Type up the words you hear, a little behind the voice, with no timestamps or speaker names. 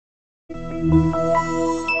The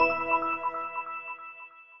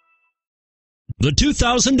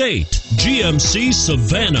 2008 GMC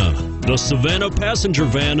Savana. The Savana passenger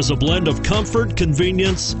van is a blend of comfort,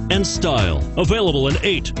 convenience, and style. Available in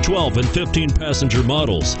 8, 12, and 15 passenger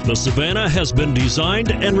models, the Savana has been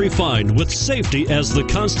designed and refined with safety as the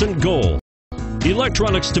constant goal.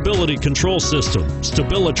 Electronic stability control system,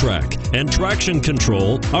 StabiliTrak, and traction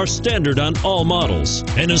control are standard on all models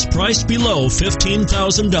and is priced below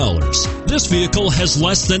 $15,000. This vehicle has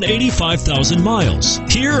less than 85,000 miles.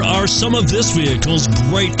 Here are some of this vehicle's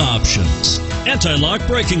great options: anti-lock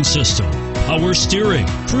braking system, power steering,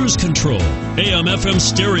 cruise control, AM/FM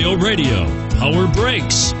stereo radio, power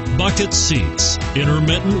brakes, bucket seats,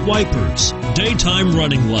 intermittent wipers, daytime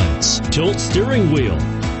running lights, tilt steering wheel.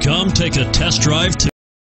 Come take a test drive today.